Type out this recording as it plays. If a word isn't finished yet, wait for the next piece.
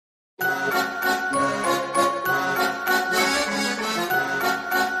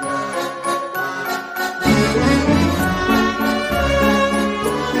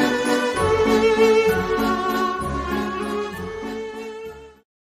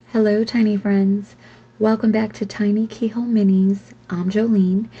Hello, tiny friends. Welcome back to TinyKeyHoleMinis. I'm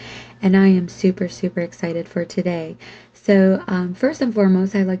Jolene, and I am super excited for today. So, first and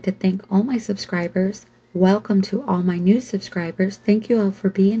foremost, I'd like to thank all my subscribers. Welcome to all my new subscribers. Thank you all for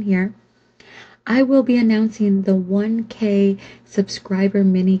being here. I will be announcing the 1K subscriber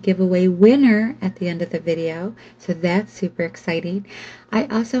mini giveaway winner at the end of the video, so that's super exciting. I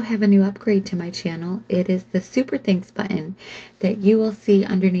also have a new upgrade to my channel. It is the Super Thanks button that you will see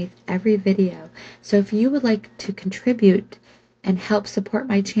underneath every video. So if you would like to contribute and help support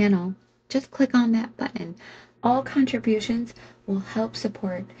my channel, just click on that button. All contributions will help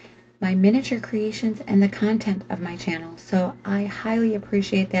support my miniature creations and the content of my channel. So I highly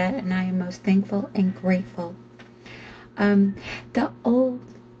appreciate that, and I am most thankful and grateful. The old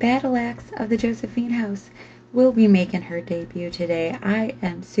battle axe of the Josephine house will be making her debut today. I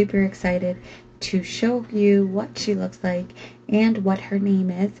am super excited to show you what she looks like and what her name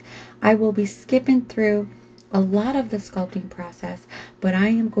is. I will be skipping through a lot of the sculpting process, but I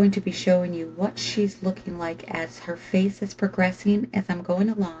am going to be showing you what she's looking like as her face is progressing as I'm going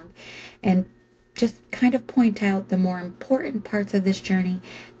along, and just kind of point out the more important parts of this journey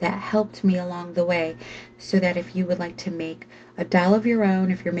that helped me along the way, so that if you would like to make a doll of your own,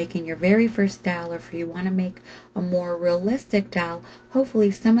 if you're making your very first doll, or if you want to make a more realistic doll,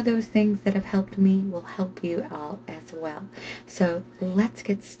 hopefully some of those things that have helped me will help you all as well. So let's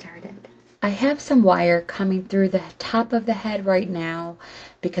get started. I have some wire coming through the top of the head right now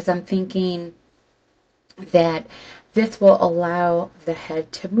because I'm thinking that this will allow the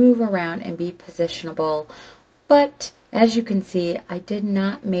head to move around and be positionable. But as you can see, I did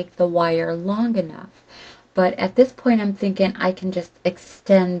not make the wire long enough. But at this point, I'm thinking I can just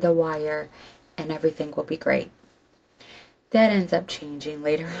extend the wire and everything will be great. That ends up changing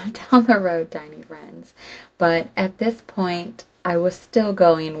later on down the road, tiny friends. But at this point, I was still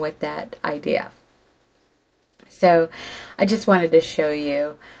going with that idea. So I just wanted to show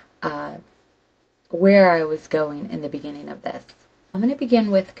you where I was going in the beginning of this. I'm going to begin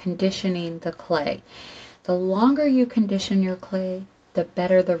with conditioning the clay. The longer you condition your clay, the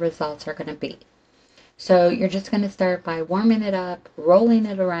better the results are going to be. So you're just going to start by warming it up, rolling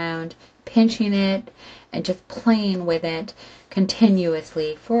it around, pinching it, and just playing with it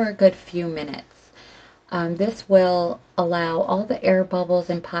continuously for a good few minutes. This will allow all the air bubbles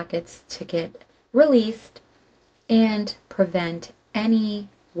and pockets to get released and prevent any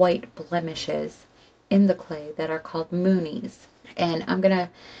white blemishes in the clay that are called moonies. And I'm going to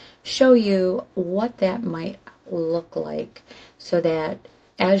show you what that might look like so that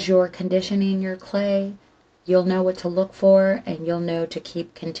as you're conditioning your clay, you'll know what to look for and you'll know to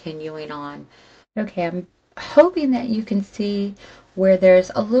keep continuing on. Okay, I'm hoping that you can see where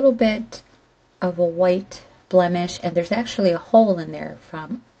there's a little bit of a white blemish, and there's actually a hole in there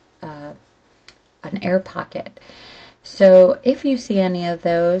from an air pocket. So if you see any of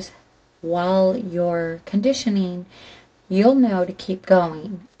those while you're conditioning, you'll know to keep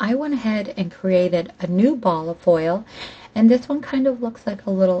going. I went ahead and created a new ball of foil, and this one kind of looks like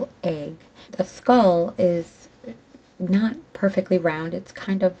a little egg. The skull is not perfectly round, it's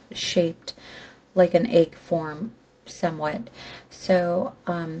kind of shaped like an egg form somewhat. So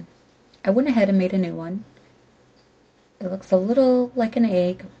I went ahead and made a new one. It looks a little like an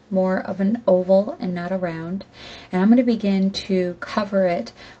egg, more of an oval and not a round. And I'm going to begin to cover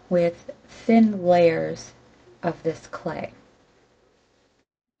it with thin layers of this clay.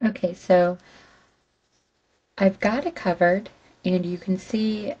 Okay, so I've got it covered, and you can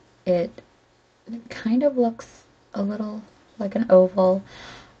see it kind of looks a little like an oval.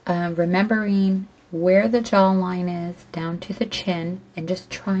 Remembering where the jawline is down to the chin and just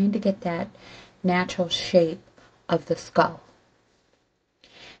trying to get that natural shape of the skull.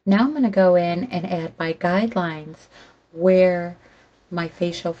 Now I'm going to go in and add my guidelines where my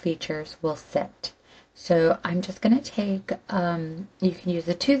facial features will sit. So I'm just going to take, you can use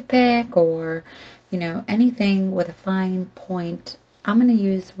a toothpick or, anything with a fine point. I'm going to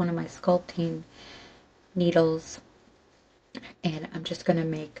use one of my sculpting needles, and I'm just going to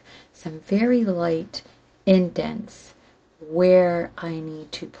make some very light indents where I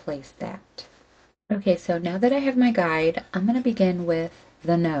need to place that. Okay, so now that I have my guide, I'm going to begin with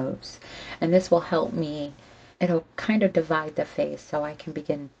the nose, and this will help me. It'll kind of divide the face so I can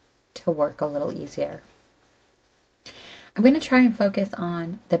begin to work a little easier. I'm going to try and focus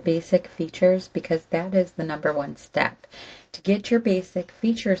on the basic features because that is the number one step. To get your basic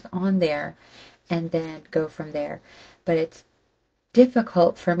features on there and then go from there. But it's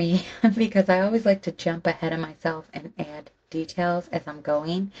difficult for me because I always like to jump ahead of myself and add details as I'm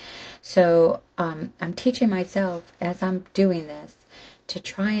going. So I'm teaching myself as I'm doing this to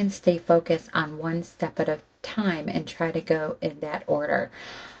try and stay focused on one step at a time and try to go in that order.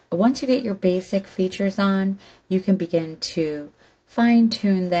 Once you get your basic features on, you can begin to fine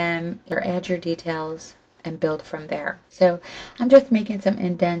tune them or add your details and build from there. So I'm just making some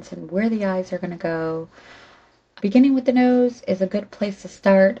indents and where the eyes are going to go. Beginning with the nose is a good place to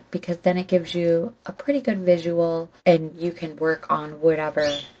start because then it gives you a pretty good visual and you can work on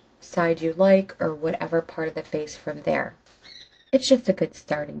whatever side you like or whatever part of the face from there. It's just a good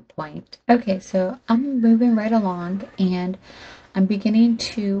starting point. Okay, so I'm moving right along and I'm beginning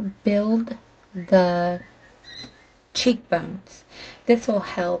to build the cheekbones. This will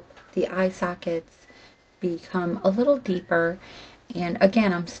help the eye sockets become a little deeper. And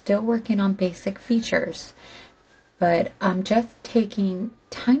again, I'm still working on basic features, but I'm just taking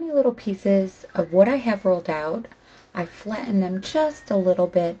tiny little pieces of what I have rolled out. I flatten them just a little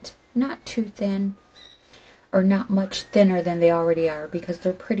bit, not too thin or not much thinner than they already are because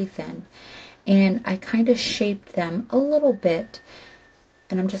they're pretty thin. And I kind of shaped them a little bit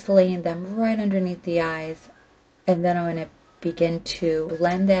and I'm just laying them right underneath the eyes, and then I'm going to begin to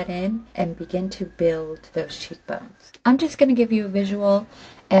blend that in and begin to build those cheekbones. I'm just going to give you a visual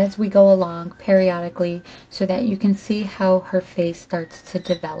as we go along periodically so that you can see how her face starts to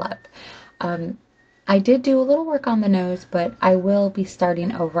develop. I did do a little work on the nose, but I will be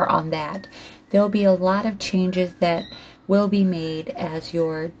starting over on that. There will be a lot of changes that will be made as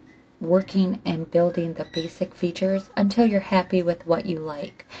you're working and building the basic features until you're happy with what you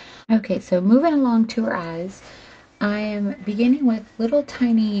like. Okay, so moving along to her eyes, I am beginning with little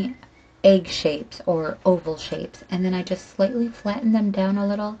tiny egg shapes or oval shapes, and then I just slightly flatten them down a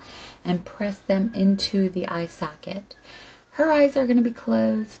little and press them into the eye socket. Her eyes are going to be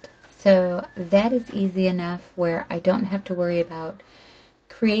closed, so that is easy enough where I don't have to worry about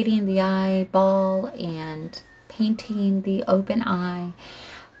creating the eyeball and painting the open eye.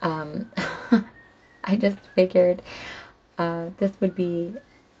 I just figured this would be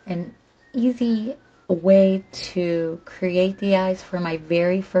an easy way to create the eyes for my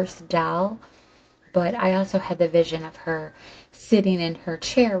very first doll, but I also had the vision of her sitting in her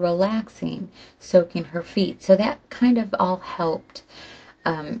chair, relaxing, soaking her feet. So that kind of all helped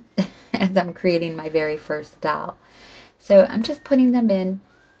as I'm creating my very first doll. So I'm just putting them in,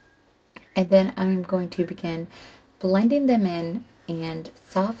 and then I'm going to begin blending them in and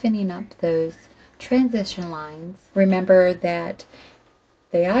softening up those transition lines. Remember that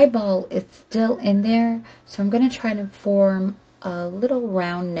the eyeball is still in there, so I'm going to try to form a little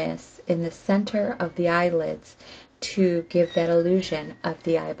roundness in the center of the eyelids to give that illusion of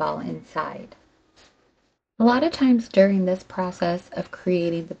the eyeball inside. A lot of times during this process of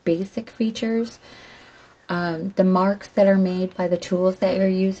creating the basic features, the marks that are made by the tools that you're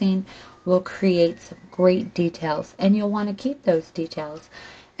using will create some great details, and you'll want to keep those details.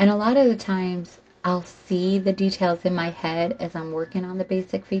 And a lot of the times I'll see the details in my head as I'm working on the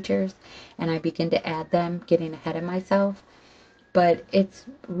basic features and I begin to add them, getting ahead of myself. But it's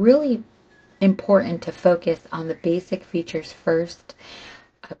really important to focus on the basic features first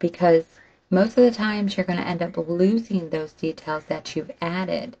because most of the times you're going to end up losing those details that you've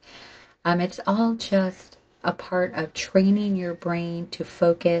added. It's all just a part of training your brain to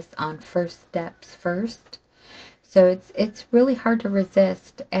focus on first steps first. So it's really hard to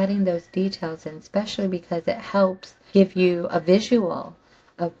resist adding those details in, especially because it helps give you a visual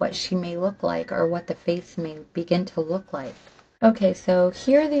of what she may look like or what the face may begin to look like. Okay, so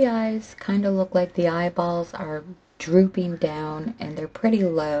here the eyes kind of look like the eyeballs are drooping down and they're pretty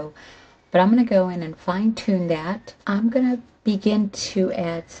low, but I'm going to go in and fine tune that. I'm going to begin to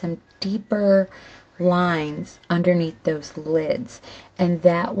add some deeper lines underneath those lids, and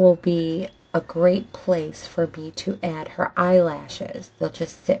that will be a great place for me to add her eyelashes. They'll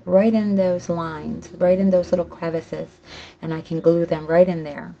just sit right in those lines, right in those little crevices, and I can glue them right in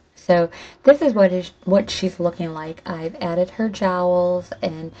there. So this is what she's looking like. I've added her jowls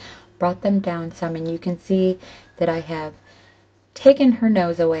and brought them down some, and you can see that I have taken her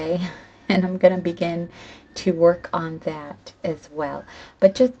nose away, and I'm going to begin to work on that as well.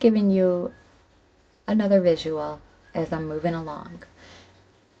 But just giving you another visual as I'm moving along.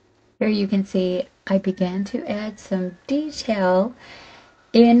 Here you can see I began to add some detail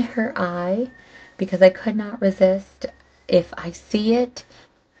in her eye because I could not resist. If I see it,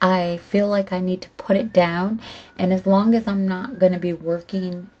 I feel like I need to put it down, and as long as I'm not going to be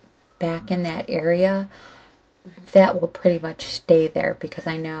working back in that area, that will pretty much stay there because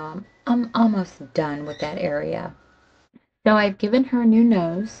I know I'm almost done with that area. So I've given her a new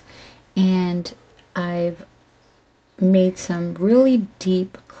nose, and I've made some really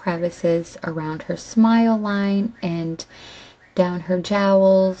deep crevices around her smile line and down her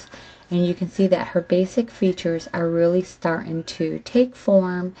jowls, and you can see that her basic features are really starting to take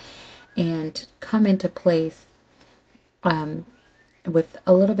form and come into place, with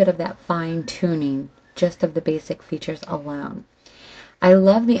a little bit of that fine tuning just of the basic features alone. I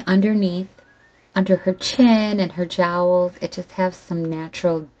love the underneath, under her chin and her jowls. It just has some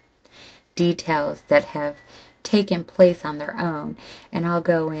natural details that have taken place on their own, and I'll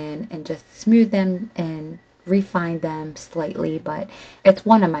go in and just smooth them and refine them slightly, but it's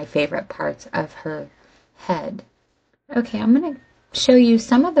one of my favorite parts of her head. Okay, I'm going to show you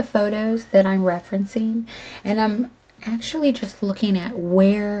some of the photos that I'm referencing, and I'm actually just looking at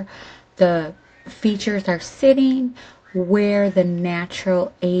where the features are sitting, where the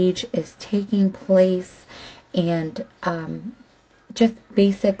natural age is taking place, and just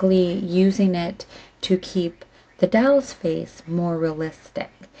basically using it to keep the doll's face more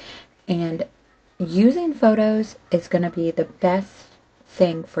realistic. And using photos is going to be the best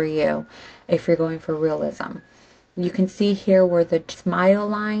thing for you if you're going for realism. You can see here where the smile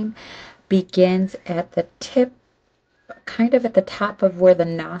line begins at the tip, kind of at the top of where the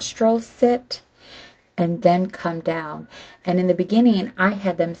nostrils sit, and then come down. And in the beginning, I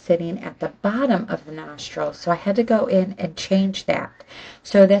had them sitting at the bottom of the nostril, so I had to go in and change that.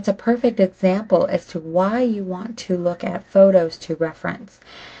 So that's a perfect example as to why you want to look at photos to reference.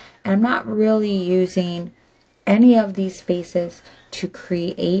 And I'm not really using any of these faces to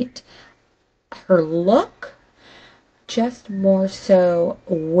create her look, just more so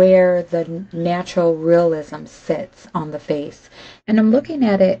where the natural realism sits on the face. And I'm looking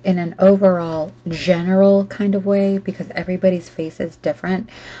at it in an overall general kind of way because everybody's face is different,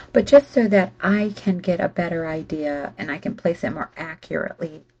 but just so that I can get a better idea and I can place it more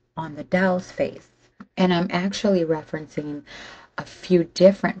accurately on the doll's face. And I'm actually referencing a few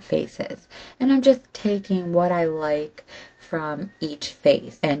different faces, and I'm just taking what I like from each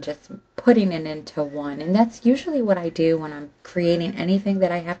face and just putting it into one. And that's usually what I do when I'm creating anything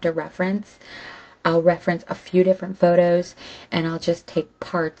that I have to reference. I'll reference a few different photos, and I'll just take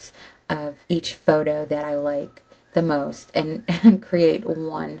parts of each photo that I like the most and create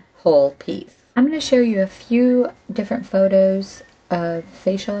one whole piece. I'm going to show you a few different photos of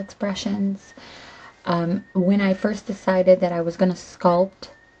facial expressions. When I first decided that I was going to sculpt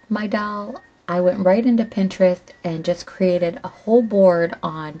my doll, I went right into Pinterest and just created a whole board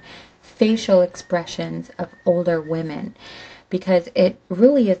on facial expressions of older women because it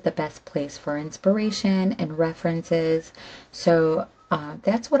really is the best place for inspiration and references. So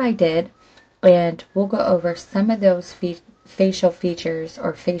that's what I did, and we'll go over some of those facial features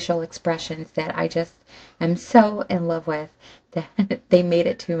or facial expressions that I just am so in love with that they made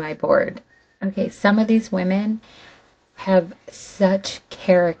it to my board. Okay, some of these women have such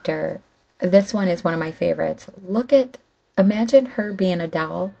character. This one is one of my favorites. Imagine her being a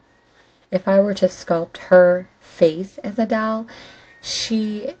doll. If I were to sculpt her face as a doll,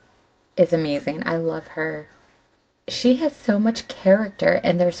 she is amazing. I love her. She has so much character,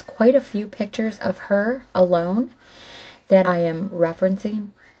 and there's quite a few pictures of her alone that I am referencing,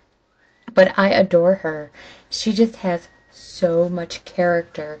 but I adore her. She just has so much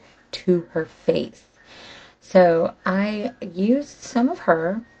character to her face. So I used some of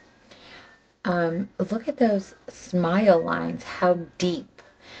her. Look at those smile lines, how deep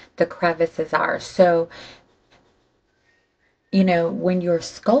the crevices are. So, when you're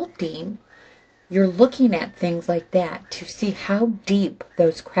sculpting, you're looking at things like that to see how deep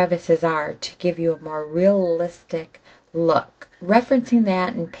those crevices are to give you a more realistic look. Referencing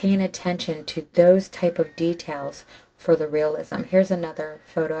that and paying attention to those type of details for the realism. Here's another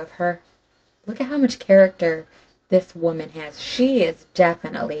photo of her. Look at how much character this woman has. She is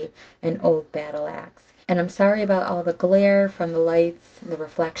definitely an old battle axe. And I'm sorry about all the glare from the lights and the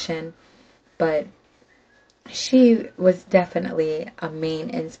reflection, but she was definitely a main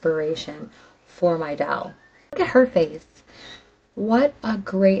inspiration for my doll. Look at her face. What a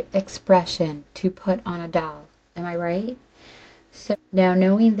great expression to put on a doll. Am I right? So now,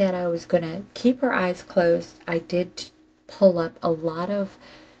 knowing that I was going to keep her eyes closed, I did pull up a lot of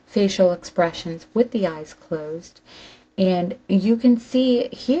facial expressions with the eyes closed. And you can see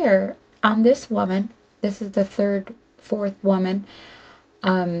here on this woman, this is the fourth woman,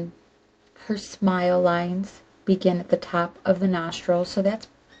 her smile lines begin at the top of the nostril. So that's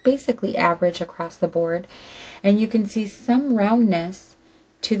basically average across the board. And you can see some roundness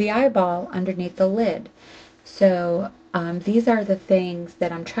to the eyeball underneath the lid. So these are the things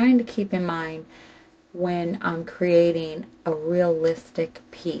that I'm trying to keep in mind when I'm creating a realistic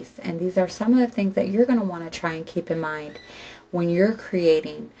piece. And these are some of the things that you're going to want to try and keep in mind when you're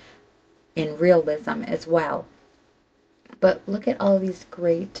creating in realism as well. But look at all these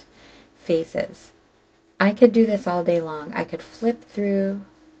great faces. I could do this all day long. I could flip through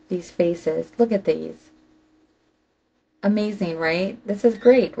these faces. Look at these. Amazing, right? This is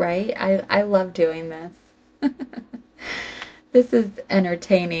great, right? I love doing this. This is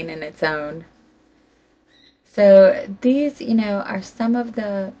entertaining in its own. So these, are some of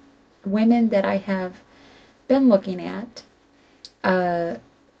the women that I have been looking at.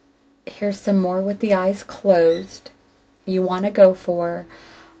 Here's some more with the eyes closed. You want to go for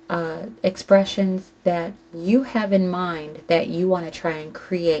expressions that you have in mind that you want to try and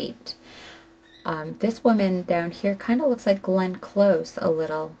create. This woman down here kind of looks like Glenn Close a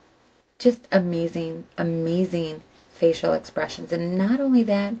little. Just amazing, amazing facial expressions. And not only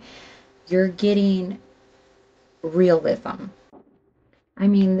that, you're getting realism. I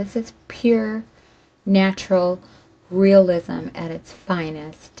mean, this is pure, natural realism at its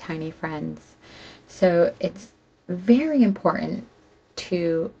finest, tiny friends. So it's very important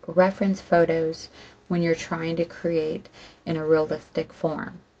to reference photos when you're trying to create in a realistic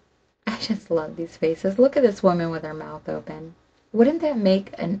form. I just love these faces. Look at this woman with her mouth open. Wouldn't that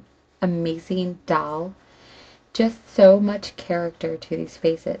make an amazing doll? Just so much character to these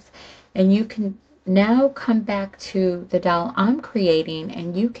faces. And you can now come back to the doll I'm creating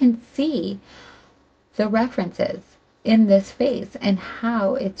and you can see the references in this face and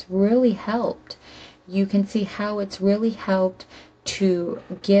how it's really helped. You can see how it's really helped to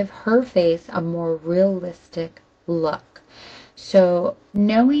give her face a more realistic look. So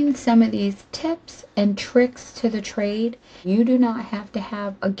knowing some of these tips and tricks to the trade, you do not have to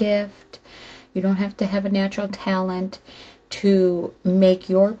have a gift. You don't have to have a natural talent to make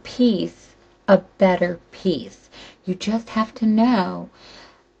your piece a better piece. You just have to know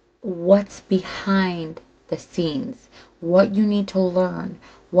what's behind the scenes, what you need to learn,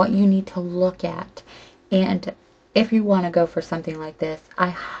 what you need to look at. And if you want to go for something like this, I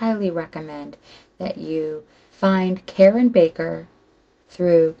highly recommend that you find Karen Baker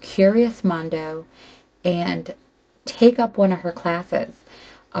through Curious Mondo and take up one of her classes,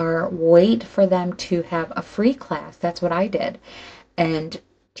 or wait for them to have a free class. That's what I did. And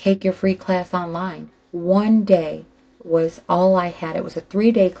take your free class online. One day was all I had. It was a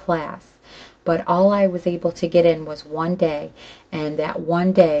 3-day class, but all I was able to get in was one day, and that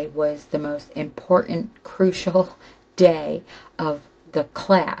one day was the most important, crucial day of the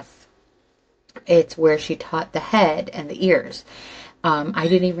class. It's where she taught the head and the ears. I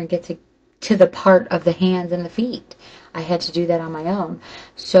didn't even get to the part of the hands and the feet. I had to do that on my own.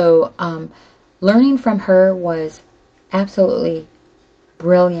 So learning from her was absolutely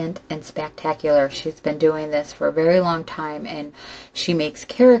brilliant and spectacular. She's been doing this for a very long time, and she makes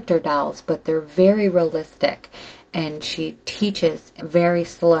character dolls, but they're very realistic, and she teaches very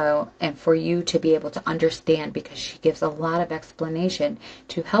slow and for you to be able to understand, because she gives a lot of explanation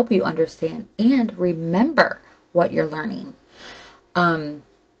to help you understand and remember what you're learning.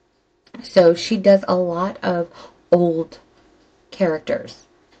 So she does a lot of old characters.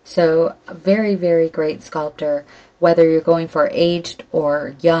 So a very, very great sculptor. Whether you're going for aged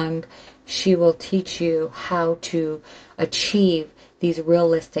or young, she will teach you how to achieve these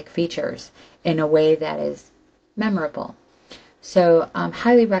realistic features in a way that is memorable. So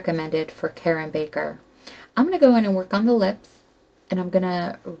highly recommended for Karen Baker. I'm going to go in and work on the lips, and I'm going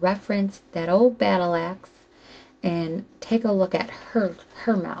to reference that old battle axe and take a look at her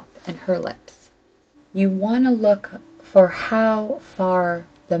mouth and her lips. You want to look for how far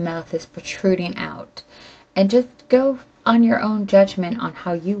the mouth is protruding out, and just go on your own judgment on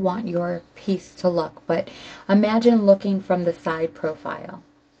how you want your piece to look. But imagine looking from the side profile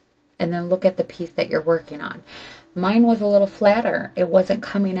and then look at the piece that you're working on. Mine was a little flatter. It wasn't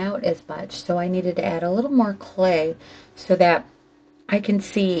coming out as much, so I needed to add a little more clay so that I can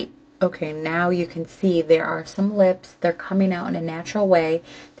see, okay, now you can see there are some lips. They're coming out in a natural way.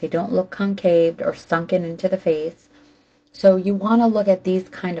 They don't look concaved or sunken into the face. So you want to look at these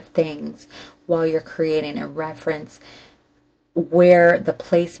kind of things while you're creating a reference, where the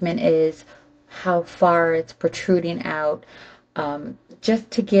placement is, how far it's protruding out, just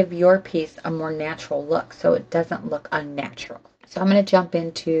to give your piece a more natural look so it doesn't look unnatural. So I'm going to jump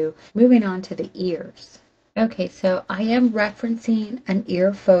into moving on to the ears. Okay, so I am referencing an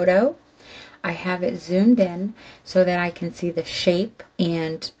ear photo. I have it zoomed in so that I can see the shape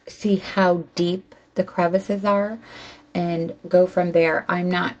and see how deep the crevices are and go from there. I'm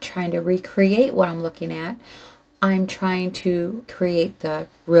not trying to recreate what I'm looking at. I'm trying to create the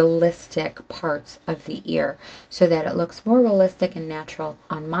realistic parts of the ear so that it looks more realistic and natural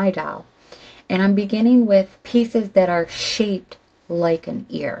on my doll. And I'm beginning with pieces that are shaped like an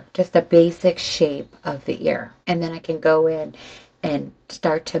ear, just a basic shape of the ear. And then I can go in and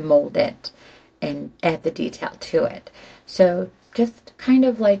start to mold it and add the detail to it. So just kind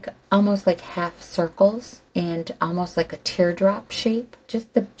of like almost like half circles and almost like a teardrop shape.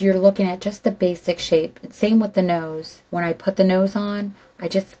 You're looking at just the basic shape. Same with the nose. When I put the nose on, I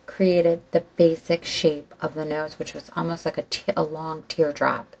just created the basic shape of the nose, which was almost like a long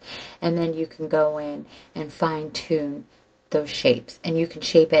teardrop. And then you can go in and fine tune those shapes, and you can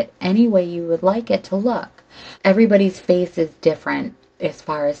shape it any way you would like it to look. Everybody's face is different as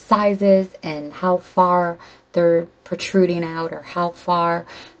far as sizes and how far they're protruding out or how far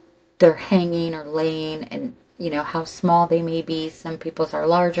they're hanging or laying, and how small they may be. Some people's are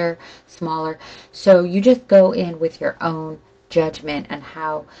larger, smaller. So you just go in with your own judgment on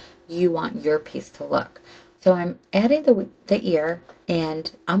how you want your piece to look. So I'm adding the ear, and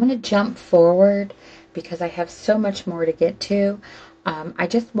I'm going to jump forward because I have so much more to get to. I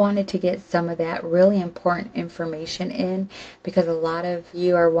just wanted to get some of that really important information in because a lot of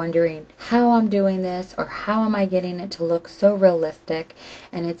you are wondering how I'm doing this or how am I getting it to look so realistic.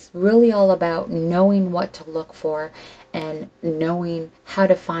 And it's really all about knowing what to look for and knowing how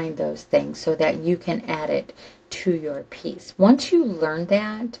to find those things so that you can add it to your piece. Once you learn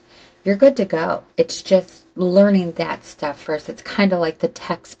that, you're good to go. It's just learning that stuff first. It's kind of like the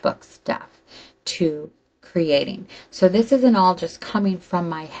textbook stuff to creating. So this isn't all just coming from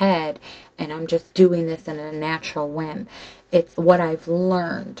my head and I'm just doing this in a natural whim. It's what I've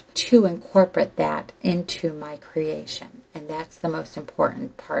learned to incorporate that into my creation. And that's the most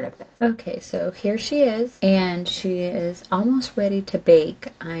important part of this. Okay, so here she is, and she is almost ready to bake.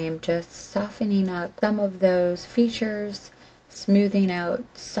 I am just softening up some of those features, smoothing out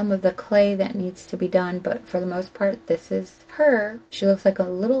some of the clay that needs to be done, but for the most part, this is her. She looks like a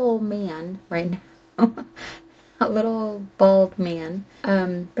little old man right now. A little bald man. But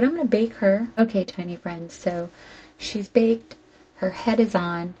I'm going to bake her. Okay, tiny friends, so she's baked. Her head is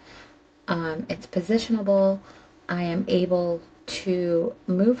on. It's positionable. I am able to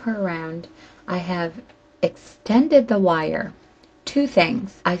move her around. I have extended the wire. Two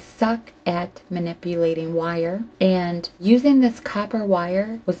things. I suck at manipulating wire, and using this copper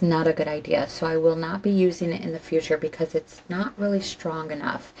wire was not a good idea, so I will not be using it in the future because it's not really strong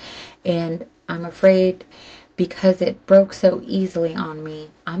enough. And I'm afraid because it broke so easily on me,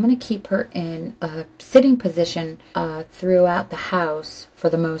 I'm going to keep her in a sitting position throughout the house for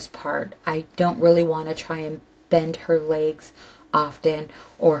the most part. I don't really want to try and bend her legs often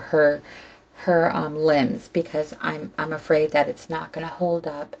or her limbs because I'm afraid that it's not going to hold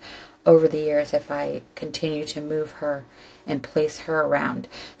up over the years if I continue to move her and place her around.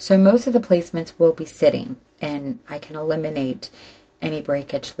 So most of the placements will be sitting, and I can eliminate any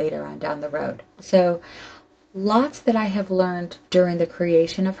breakage later on down the road. So lots that I have learned during the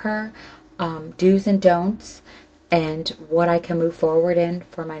creation of her, do's and don'ts, and what I can move forward in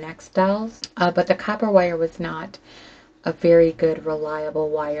for my next dolls. But the copper wire was not a very good,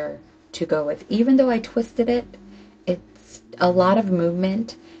 reliable wire to go with. Even though I twisted it, it's a lot of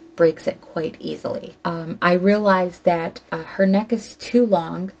movement breaks it quite easily. I realized that her neck is too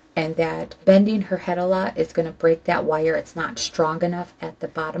long and that bending her head a lot is going to break that wire. It's not strong enough at the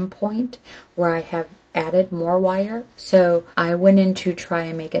bottom point where I have added more wire. So I went in to try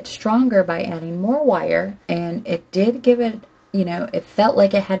and make it stronger by adding more wire, and it did give it, it felt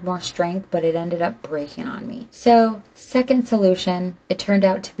like it had more strength, but it ended up breaking on me. So second solution, it turned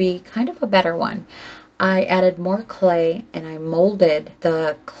out to be kind of a better one. I added more clay and I molded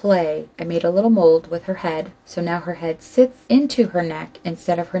the clay. I made a little mold with her head. So now her head sits into her neck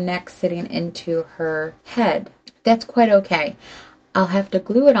instead of her neck sitting into her head. That's quite okay. I'll have to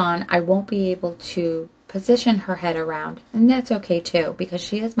glue it on. I won't be able to position her head around, and that's okay too because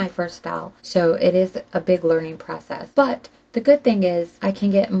she is my first doll. So it is a big learning process. But the good thing is I can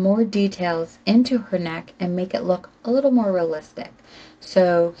get more details into her neck and make it look a little more realistic.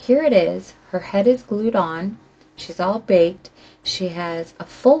 So here it is. Her head is glued on. She's all baked. She has a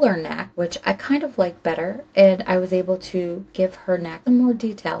fuller neck, which I kind of like better, and I was able to give her neck some more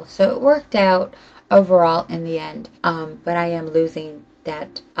detail. So it worked out overall in the end, but I am losing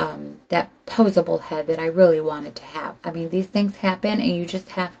that posable head that I really wanted to have. I mean, these things happen, and you just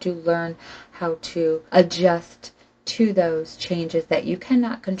have to learn how to adjust to those changes that you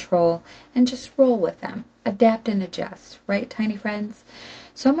cannot control and just roll with them. Adapt and adjust, right, tiny friends?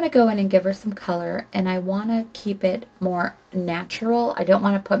 So I'm going to go in and give her some color, and I want to keep it more natural. I don't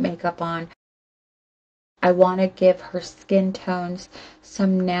want to put makeup on. I want to give her skin tones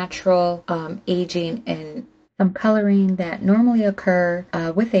some natural aging and some coloring that normally occur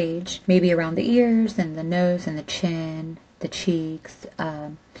with age, maybe around the ears and the nose and the chin, the cheeks,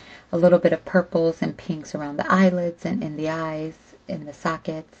 a little bit of purples and pinks around the eyelids and in the eyes, in the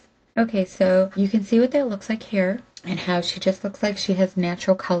sockets. Okay, so you can see what that looks like here and how she just looks like she has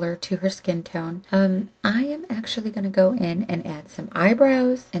natural color to her skin tone. I am actually going to go in and add some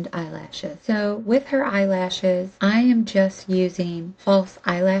eyebrows and eyelashes. So with her eyelashes, I am just using false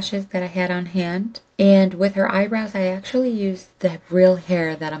eyelashes that I had on hand. And with her eyebrows, I actually used the real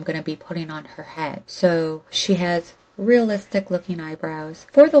hair that I'm going to be putting on her head. So she has realistic looking eyebrows.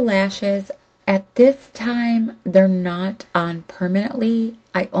 For the lashes, at this time, they're not on permanently.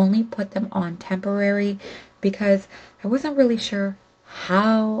 I only put them on temporary because I wasn't really sure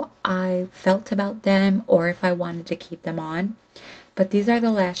how I felt about them or if I wanted to keep them on. But these are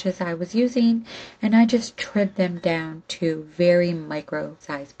the lashes I was using, and I just trimmed them down to very micro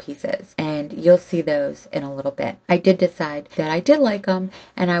size pieces, and you'll see those in a little bit. I did decide that I did like them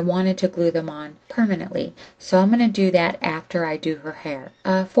and I wanted to glue them on permanently, so I'm going to do that after I do her hair.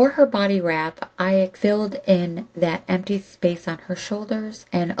 For her body wrap, I filled in that empty space on her shoulders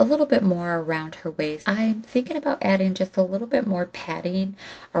and a little bit more around her waist. I'm thinking about adding just a little bit more padding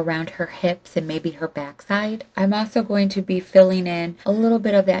around her hips and maybe her backside. I'm also going to be filling in a little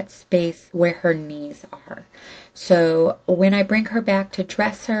bit of that space where her knees are. So when I bring her back to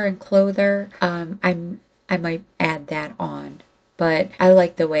dress her and clothe her, I might add that on. But I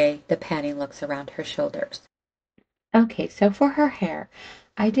like the way the padding looks around her shoulders. Okay, so for her hair,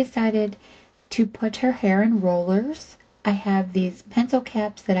 I decided to put her hair in rollers. I have these pencil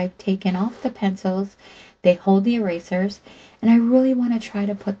caps that I've taken off the pencils. They hold the erasers, and I really want to try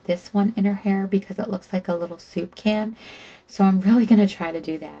to put this one in her hair because it looks like a little soup can. So I'm really going to try to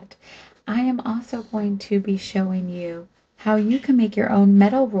do that. I am also going to be showing you how you can make your own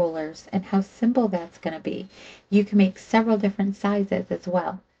metal rollers and how simple that's going to be. You can make several different sizes as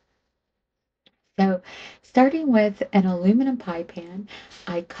well. So starting with an aluminum pie pan,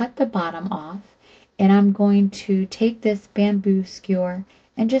 I cut the bottom off, and I'm going to take this bamboo skewer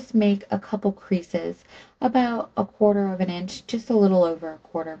and just make a couple creases about 1/4 of an inch, just a little over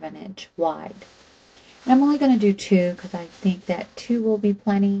 1/4 of an inch wide. And I'm only going to do 2 because I think that 2 will be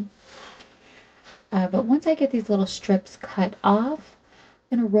plenty. But once I get these little strips cut off,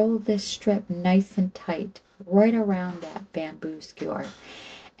 I'm going to roll this strip nice and tight right around that bamboo skewer.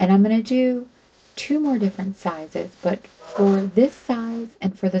 And I'm going to do 2 more different sizes, but for this size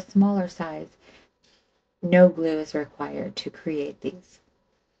and for the smaller size, no glue is required to create these.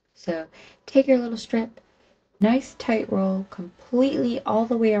 So take your little strip, nice tight roll, completely all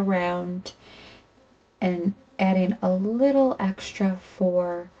the way around, and adding a little extra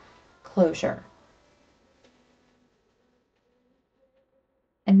for closure.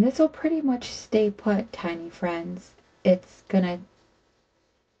 And this will pretty much stay put, tiny friends. It's gonna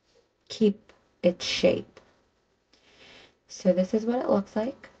keep its shape. So this is what it looks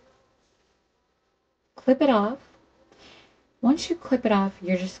like. Clip it off. Once you clip it off,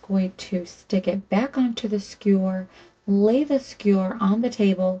 you're just going to stick it back onto the skewer, lay the skewer on the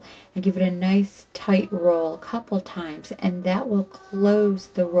table, and give it a nice tight roll a couple times, and that will close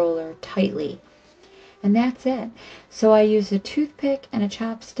the roller tightly. And that's it. So I used a toothpick and a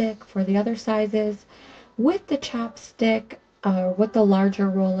chopstick for the other sizes. With the chopstick, with the larger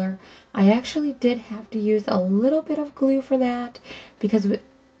roller, I actually did have to use a little bit of glue for that because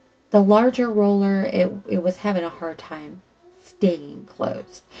the larger roller, it was having a hard time staying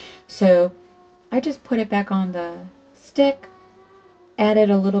closed. So I just put it back on the stick, added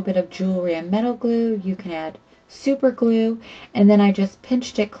a little bit of jewelry and metal glue. You can add super glue, and then I just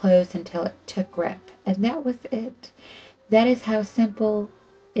pinched it closed until it took grip. And that was it. That is how simple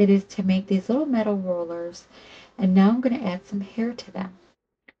it is to make these little metal rollers. And now I'm going to add some hair to them.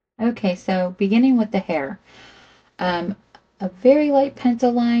 Okay, so beginning with the hair. A very light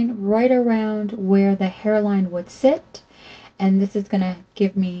pencil line right around where the hairline would sit. And this is going to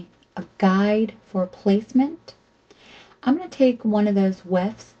give me a guide for placement. I'm going to take one of those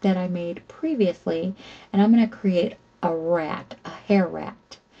wefts that I made previously, and I'm going to create a rat, a hair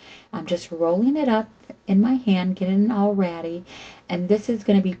rat. I'm just rolling it up in my hand, getting it all ratty, and this is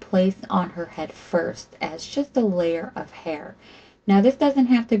going to be placed on her head first as just a layer of hair. Now this doesn't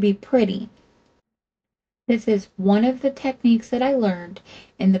have to be pretty. This is one of the techniques that I learned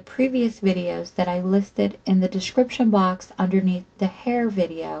in the previous videos that I listed in the description box underneath the hair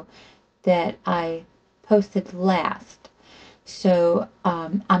video that I posted last. So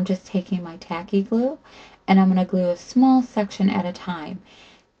I'm just taking my tacky glue and I'm going to glue a small section at a time,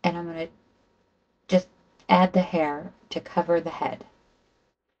 and I'm going to just add the hair to cover the head.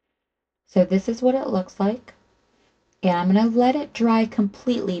 So this is what it looks like, and I'm going to let it dry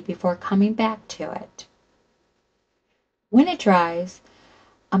completely before coming back to it. When it dries,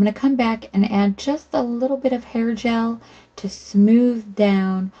 I'm going to come back and add just a little bit of hair gel to smooth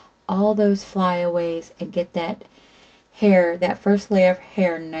down all those flyaways and get that hair, that first layer of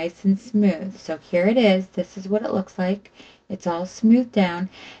hair, nice and smooth. So here it is. This is what it looks like. It's all smoothed down.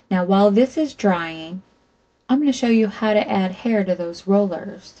 Now while this is drying, I'm going to show you how to add hair to those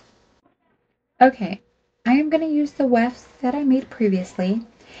rollers. Okay, I am going to use the wefts that I made previously,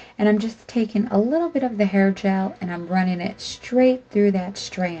 and I'm just taking a little bit of the hair gel and I'm running it straight through that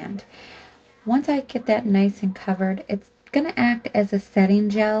strand. Once I get that nice and covered, it's going to act as a setting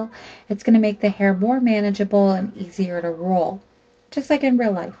gel. It's going to make the hair more manageable and easier to roll, just like in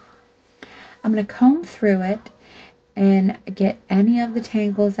real life. I'm going to comb through it and get any of the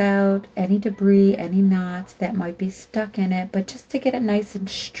tangles out, any debris, any knots that might be stuck in it, but just to get it nice and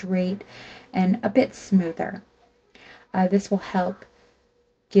straight and a bit smoother. This will help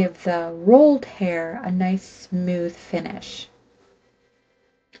give the rolled hair a nice smooth finish.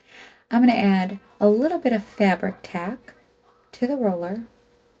 I'm going to add a little bit of fabric tack to the roller,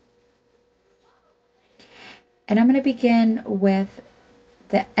 and I'm going to begin with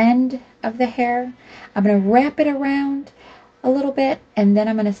the end of the hair. I'm going to wrap it around a little bit, and then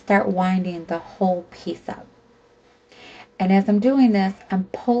I'm going to start winding the whole piece up. And as I'm doing this, I'm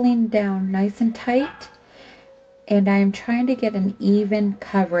pulling down nice and tight, and I'm trying to get an even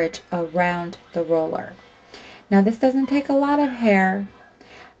coverage around the roller. Now this doesn't take a lot of hair.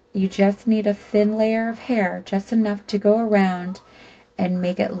 You just need a thin layer of hair, just enough to go around and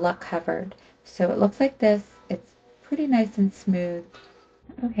make it look covered. So it looks like this. It's pretty nice and smooth.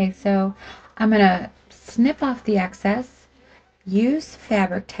 Okay, so I'm going to snip off the excess, use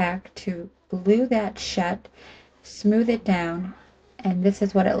fabric tack to glue that shut, smooth it down, and this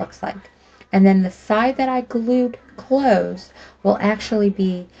is what it looks like. And then the side that I glued closed will actually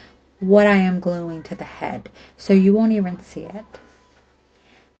be what I am gluing to the head, so you won't even see it.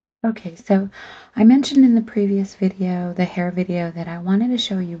 Okay, so I mentioned in the previous video, the hair video, that I wanted to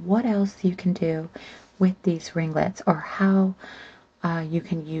show you what else you can do with these ringlets, or how you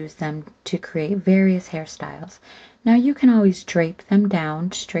can use them to create various hairstyles. Now you can always drape them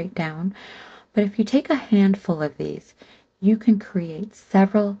down, straight down, but if you take a handful of these, you can create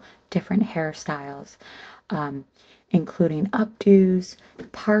several different hairstyles, including updos,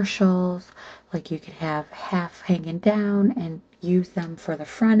 partials, like you could have half hanging down and use them for the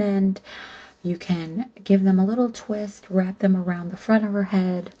front end. You can give them a little twist, wrap them around the front of her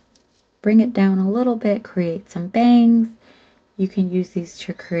head, bring it down a little bit, create some bangs. You can use these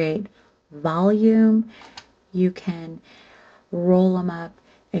to create volume. You can roll them up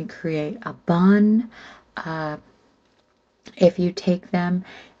and create a bun. If you take them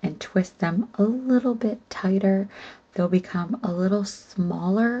and twist them a little bit tighter, they'll become a little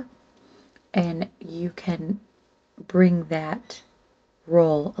smaller, and you can bring that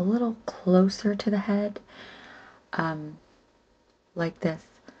roll a little closer to the head, like this.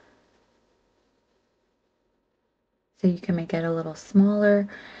 So you can make it a little smaller.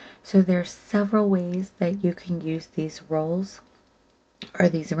 So there's several ways that you can use these rolls or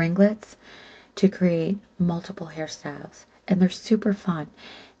these ringlets to create multiple hairstyles, and they're super fun.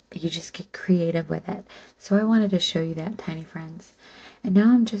 You just get creative with it. So I wanted to show you that, tiny friends. And now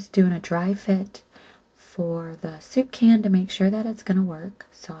I'm just doing a dry fit for the soup can to make sure that it's going to work.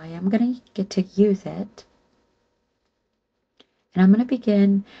 So I am going to get to use it. And I'm going to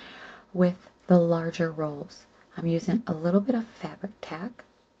begin with the larger rolls. I'm using a little bit of fabric tack,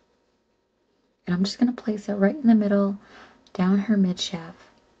 and I'm just going to place it right in the middle, down her mid shaft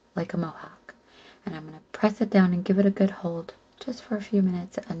like a mohawk. And I'm going to press it down and give it a good hold just for a few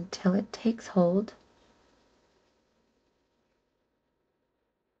minutes until it takes hold.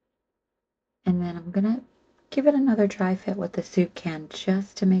 And then I'm going to give it another dry fit with the soup can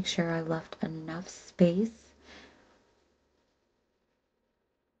just to make sure I left enough space.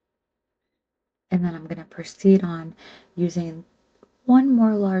 And then I'm going to proceed on using one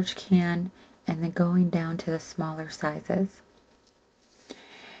more large can and then going down to the smaller sizes.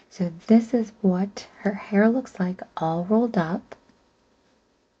 So this is what her hair looks like all rolled up.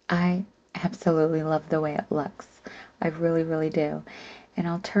 I absolutely love the way it looks. I really, really do. And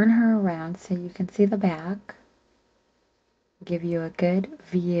I'll turn her around so you can see the back. Give you a good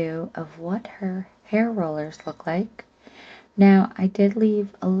view of what her hair rollers look like. Now, I did leave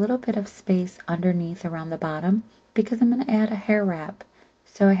a little bit of space underneath around the bottom because I'm going to add a hair wrap.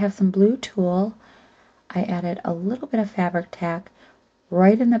 So I have some blue tulle. I added a little bit of fabric tack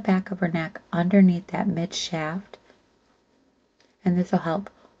right in the back of her neck underneath that mid shaft. And this will help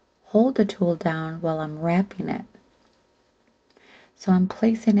hold the tulle down while I'm wrapping it. So I'm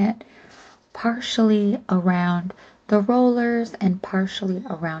placing it partially around the rollers and partially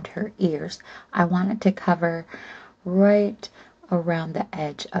around her ears. I want it to cover right around the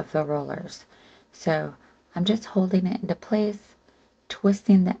edge of the rollers. So I'm just holding it into place,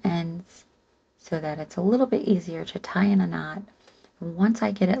 twisting the ends so that it's a little bit easier to tie in a knot. And once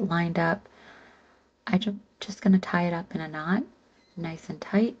I get it lined up, I'm just going to tie it up in a knot, nice and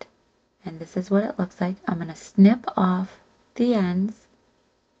tight. And this is what it looks like. I'm going to snip off the ends.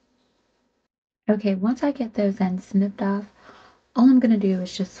 Okay, once I get those ends snipped off, all I'm going to do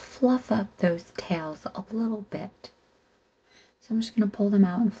is just fluff up those tails a little bit. So I'm just going to pull them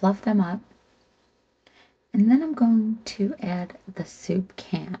out and fluff them up. And then I'm going to add the soup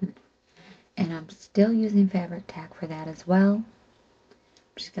can. And I'm still using fabric tack for that as well.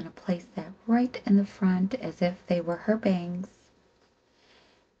 I'm just going to place that right in the front as if they were her bangs.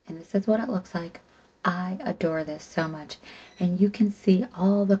 And this is what it looks like. I adore this so much. And you can see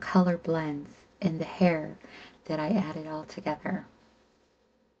all the color blends in the hair that I added all together.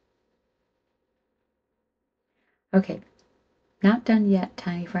 Okay, not done yet,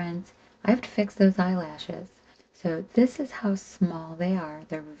 tiny friends. I have to fix those eyelashes. So this is how small they are.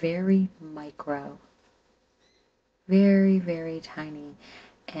 They're very micro. Very, very tiny.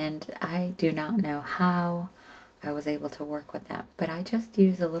 And I do not know how I was able to work with that. But I just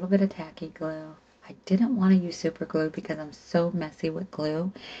used a little bit of tacky glue. I didn't want to use super glue because I'm so messy with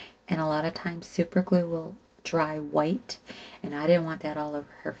glue. And a lot of times super glue will dry white. And I didn't want that all over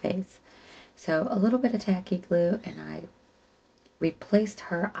her face. So a little bit of tacky glue and I replaced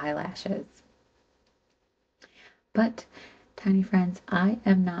her eyelashes. But, tiny friends, I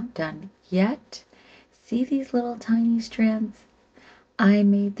am not done yet. See these little tiny strands? I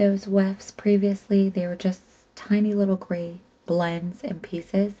made those wefts previously. They were just tiny little gray blends and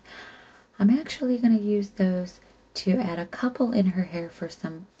pieces. I'm actually going to use those to add a couple in her hair for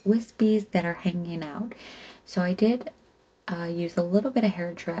some wispies that are hanging out. So I did use a little bit of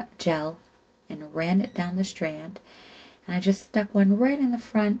hair gel and ran it down the strand. And I just stuck one right in the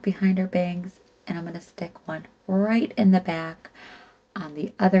front behind her bangs, and I'm going to stick one right in the back on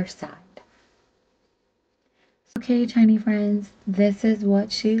the other side. Okay, tiny friends, this is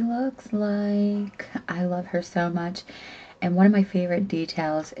what she looks like. I love her so much. And one of my favorite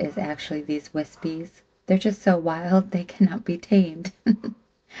details is actually these wispies. They're just so wild, they cannot be tamed.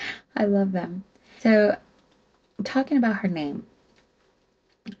 I love them. So, talking about her name.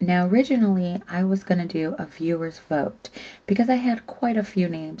 Now, originally, I was going to do a viewer's vote because I had quite a few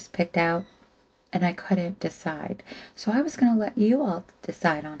names picked out and I couldn't decide. So I was going to let you all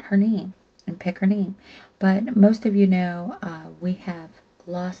decide on her name and pick her name. But most of you know we have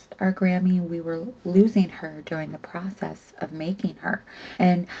lost our Grammy. We were losing her during the process of making her.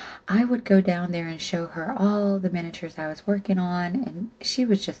 And I would go down there and show her all the miniatures I was working on. And she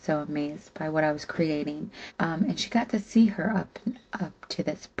was just so amazed by what I was creating. And she got to see her up to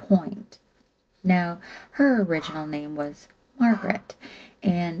this point. Now, her original name was Margaret,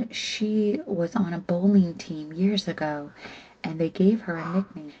 and she was on a bowling team years ago, and they gave her a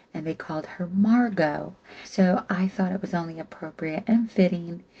nickname, and they called her Margot. So I thought it was only appropriate and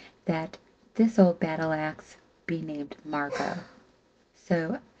fitting that this old battle axe be named Margot.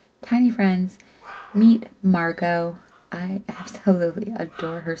 So, tiny friends, meet Margot. I absolutely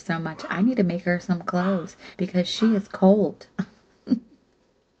adore her so much. I need to make her some clothes because she is cold.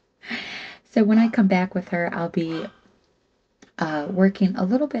 So when I come back with her, I'll be working a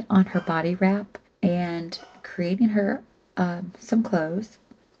little bit on her body wrap and creating her some clothes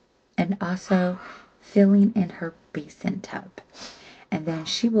and also filling in her basin tub. And then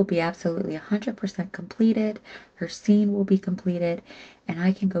she will be absolutely 100% completed. Her scene will be completed. And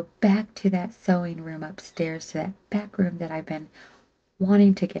I can go back to that sewing room upstairs, to that back room that I've been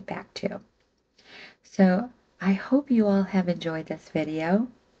wanting to get back to. So I hope you all have enjoyed this video.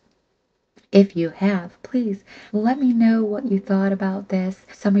 If you have, please let me know what you thought about this.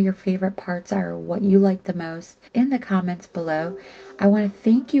 Some of your favorite parts are what you like the most in the comments below. I want to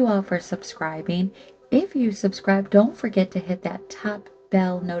thank you all for subscribing. If you subscribe, don't forget to hit that top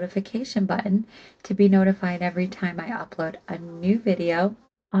bell notification button to be notified every time I upload a new video.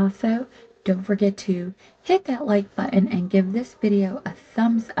 Also, don't forget to hit that like button and give this video a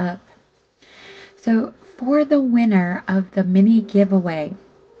thumbs up. So for the winner of the mini giveaway,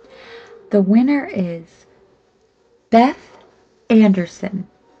 the winner is Beth Anderson.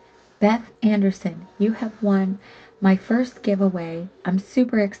 Beth Anderson, you have won my first giveaway. I'm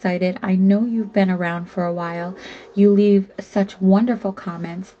super excited. I know you've been around for a while. You leave such wonderful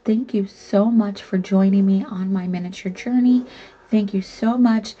comments. Thank you so much for joining me on my miniature journey. Thank you so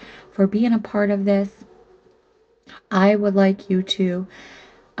much for being a part of this. I would like you to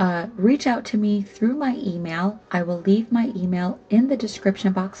reach out to me through my email. I will leave my email in the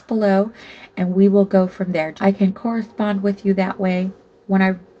description box below, and we will go from there. I can correspond with you that way. When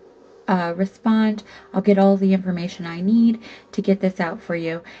I respond, I'll get all the information I need to get this out for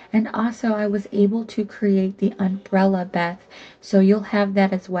you. And also, I was able to create the umbrella, Beth, so you'll have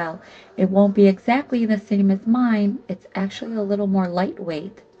that as well. It won't be exactly the same as mine. It's actually a little more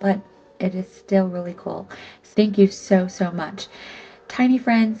lightweight, but it is still really cool. Thank you so much. Tiny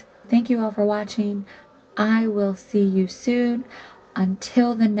friends, thank you all for watching. I will see you soon.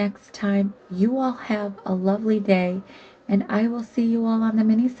 Until the next time, you all have a lovely day, and I will see you all on the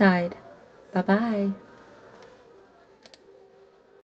mini side. Bye-bye.